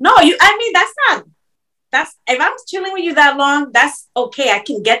 No, that's if I'm chilling with you that long, that's okay. I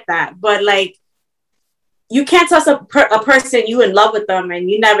can get that. But like, you can't tell a person you in love with them and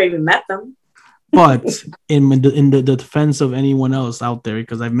you never even met them. But in the defense of anyone else out there,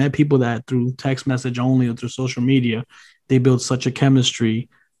 because I've met people that through text message only or through social media, they build such a chemistry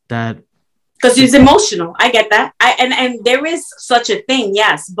that. Because he's emotional. I get that. And there is such a thing,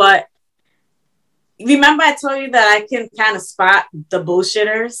 yes. But remember I told you that I can kind of spot the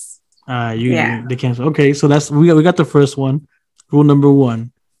bullshitters? They can't. Okay, so that's we got the first one. Rule number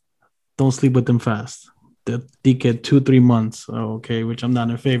 1, don't sleep with them fast. They get 2-3 months. Okay, which I'm not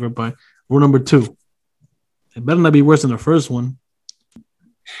in favor. But rule number 2, it better not be worse than the first one.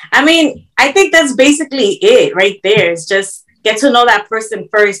 I mean, I think that's basically it right there. It's just get to know that person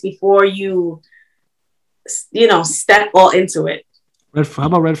first before you step all into it. How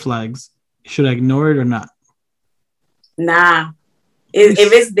about red flags? Should I ignore it or not? Nah.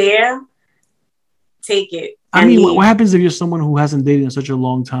 If it's there, take it. I mean, what happens if you're someone who hasn't dated in such a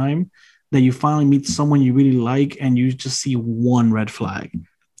long time, that you finally meet someone you really like and you just see one red flag?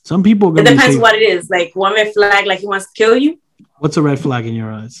 Some people are It gonna depends say, what it is. Like one red flag, like he wants to kill you. what's a red flag in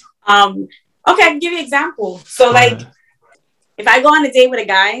your eyes? Okay, I can give you an example. So Go like ahead. if I go on a date with a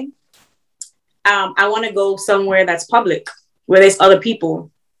guy, I want to go somewhere that's public where there's other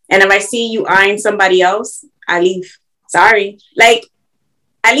people. And if I see you eyeing somebody else, I leave. Sorry. Like,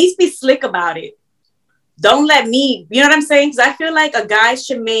 at least be slick about it. Don't let me, you know what I'm saying? Because I feel like a guy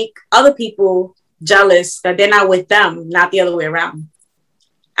should make other people jealous that they're not with them, not the other way around.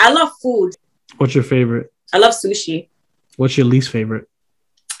 I love food. What's your favorite? I love sushi. What's your least favorite?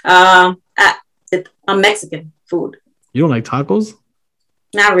 I'm Mexican food. You don't like tacos?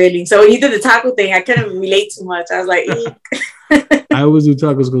 Not really. So when you did the taco thing, I couldn't relate too much. I was like, eek. I always do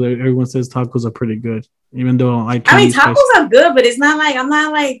tacos because everyone says tacos are pretty good, even though I can't. I mean, tacos are good, but it's not like I'm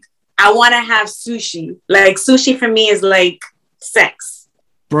not like I want to have sushi. Like sushi for me is like sex.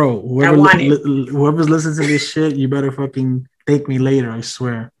 Bro, whoever's listening to this shit, you better fucking thank me later. I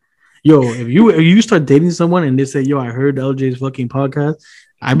swear. Yo, if you start dating someone and they say, "Yo, I heard LJ's fucking podcast,"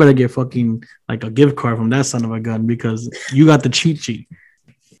 I better get fucking like a gift card from that son of a gun because you got the cheat sheet.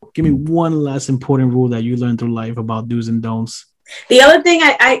 Give me one last important rule that you learned through life about do's and don'ts. The other thing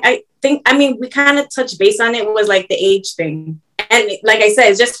I think, I mean, we kind of touched base on it was like the age thing. And like I said,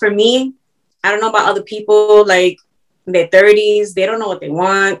 it's just for me. I don't know about other people, like in their 30s. They don't know what they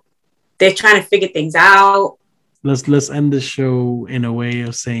want. They're trying to figure things out. Let's end the show in a way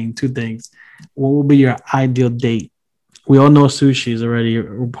of saying two things. What will be your ideal date? We all know sushi is already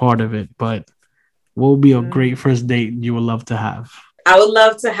a part of it, but what would be a great first date you would love to have? I would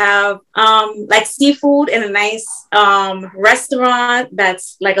love to have like seafood in a nice restaurant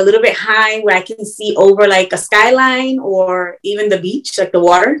that's like a little bit high where I can see over like a skyline or even the beach, like the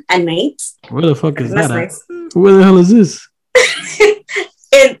water at night. Where the fuck is that nice. At? Where the hell is this?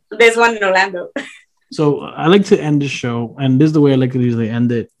 There's one in Orlando. So I like to end the show, and this is the way I like to usually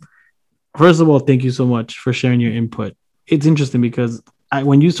end it. First of all, thank you so much for sharing your input. It's interesting because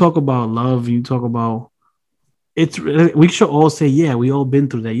when you talk about love, you talk about we should all say, yeah, we all been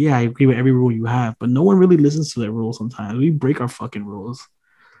through that. Yeah, I agree with every rule you have, but no one really listens to that rule sometimes. We break our fucking rules.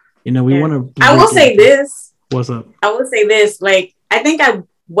 You know, we want to. I will say this. What's up? I will say this. Like, I think I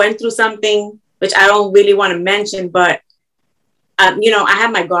went through something which I don't really want to mention, but, you know, I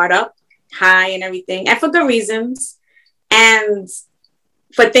had my guard up high and everything, and for good reasons. And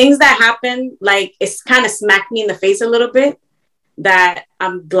for things that happened, like, it's kind of smacked me in the face a little bit that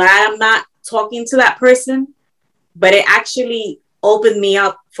I'm glad I'm not talking to that person. But it actually opened me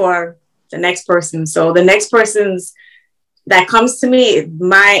up for the next person. So the next person's that comes to me,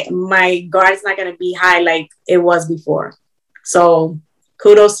 my guard's not going to be high like it was before. So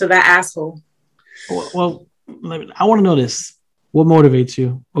kudos to that asshole. Well, I want to know this. What motivates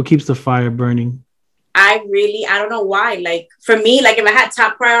you? What keeps the fire burning? I don't know why. Like for me, like if I had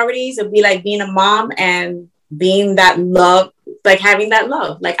top priorities, it'd be like being a mom and being that love, like having that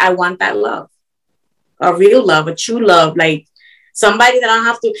love. Like I want that love. A real love, a true love, like somebody that I don't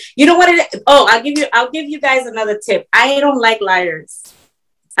have to. You know what it is? Oh, I'll give you guys another tip. I don't like liars.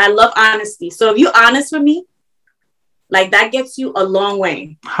 I love honesty. So if you're honest with me, like that gets you a long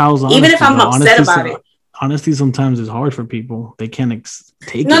way. How's honesty? Even if I'm upset about it. Honesty sometimes is hard for people. They can't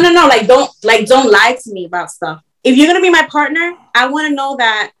take no, it. No. Don't lie to me about stuff. If you're gonna be my partner, I want to know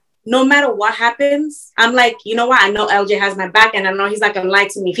that no matter what happens, I'm like, you know what? I know LJ has my back and I know he's not going to lie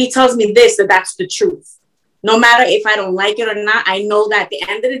to me. If he tells me this, that's the truth. No matter if I don't like it or not, I know that at the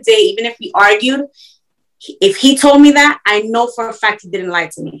end of the day, even if we argued, if he told me that, I know for a fact he didn't lie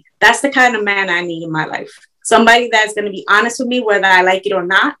to me. That's the kind of man I need in my life. Somebody that's going to be honest with me, whether I like it or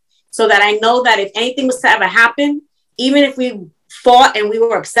not, so that I know that if anything was to ever happen, even if we fought and we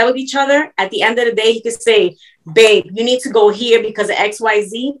were upset with each other, at the end of the day, he could say, babe, you need to go here because of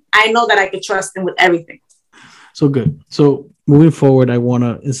XYZ. I know that I could trust him with everything. So good. So moving forward, I want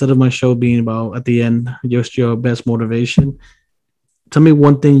to, instead of my show being about at the end, just your best motivation, tell me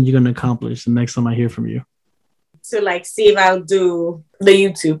one thing you're going to accomplish the next time I hear from you. To like see if I'll do the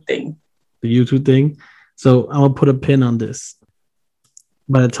YouTube thing. The YouTube thing. So I'm going to put a pin on this.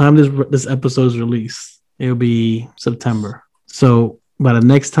 By the time this episode is released, it'll be September. So by the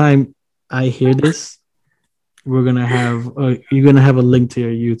next time I hear this, you're gonna have a link to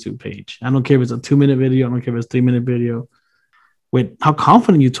your YouTube page. I don't care if it's a 2-minute video. I don't care if it's a 3-minute video. With how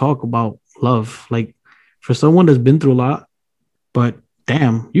confident you talk about love, like for someone that's been through a lot, but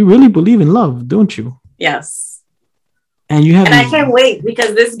damn, you really believe in love, don't you? Yes. And you have. And I can't wait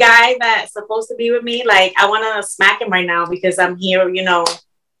because this guy that's supposed to be with me, like I want to smack him right now because I'm here, you know,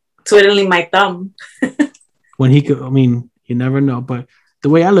 twiddling my thumb. When he could, I mean, you never know, but the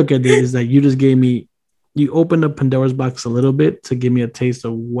way I look at it is that you opened up Pandora's box a little bit to give me a taste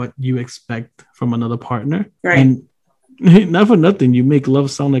of what you expect from another partner. Right. And not for nothing, you make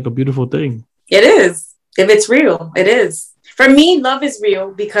love sound like a beautiful thing. It is. If it's real, it is. For me, love is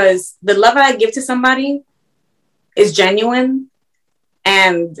real because the love that I give to somebody is genuine.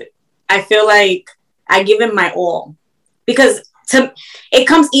 And I feel like I give him my all. Because it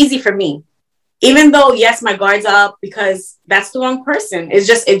comes easy for me. Even though, yes, my guard's up because that's the wrong person. It's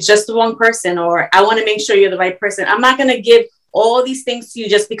just the wrong person. Or I want to make sure you're the right person. I'm not going to give all these things to you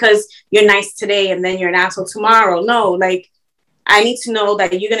just because you're nice today and then you're an asshole tomorrow. No, like I need to know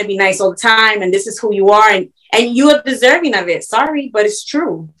that you're going to be nice all the time and this is who you are and you are deserving of it. Sorry, but it's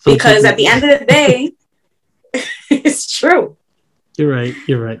true. So because at the end of the day, it's true. You're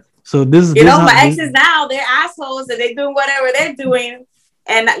right. So this is, my exes now, they're assholes and they're doing whatever they're doing.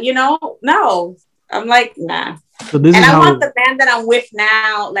 And, no, I'm like, nah. So this and is I want the man that I'm with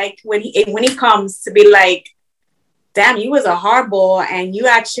now, like when he comes to be like, damn, you was a hardball and you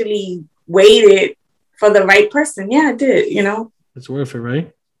actually waited for the right person. Yeah, I did, It's worth it,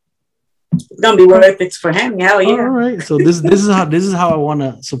 right? It's going to be worth it for him. Hell yeah. All right. So this is how I want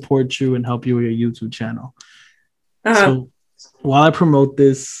to support you and help you with your YouTube channel. Uh-huh. So while I promote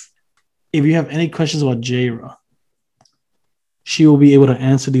this, if you have any questions about Jaira, she will be able to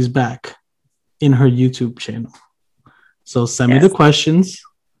answer these back in her YouTube channel. So send me the questions,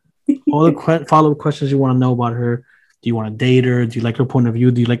 all the follow-up questions you want to know about her. Do you want to date her? Do you like her point of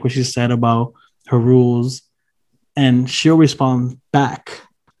view? Do you like what she said about her rules? And she'll respond back.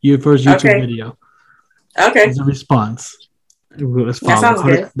 Your first YouTube video. Okay. As a response. That sounds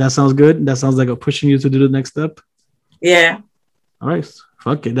good. That sounds good. That sounds like a pushing you to do the next step. Yeah. All right.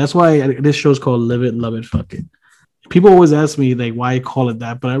 Fuck it. That's why this show's called Live It, Love It, Fuck It. People always ask me like why I call it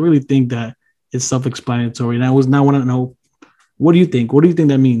that, but I really think that it's self-explanatory. And I want to know, what do you think? What do you think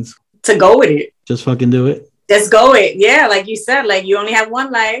that means? To go with it. Just fucking do it. Just go it. Yeah, like you said, like you only have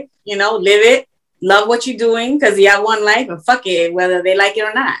one life. Live it, love what you're doing because you have one life, and fuck it, whether they like it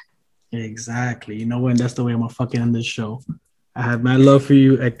or not. Exactly. You know what? That's the way I'm gonna fucking end this show. I have my love for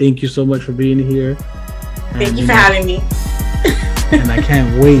you. I thank you so much for being here. Thank you for having me. And I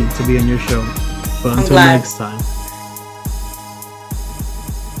can't wait to be on your show. But until next time.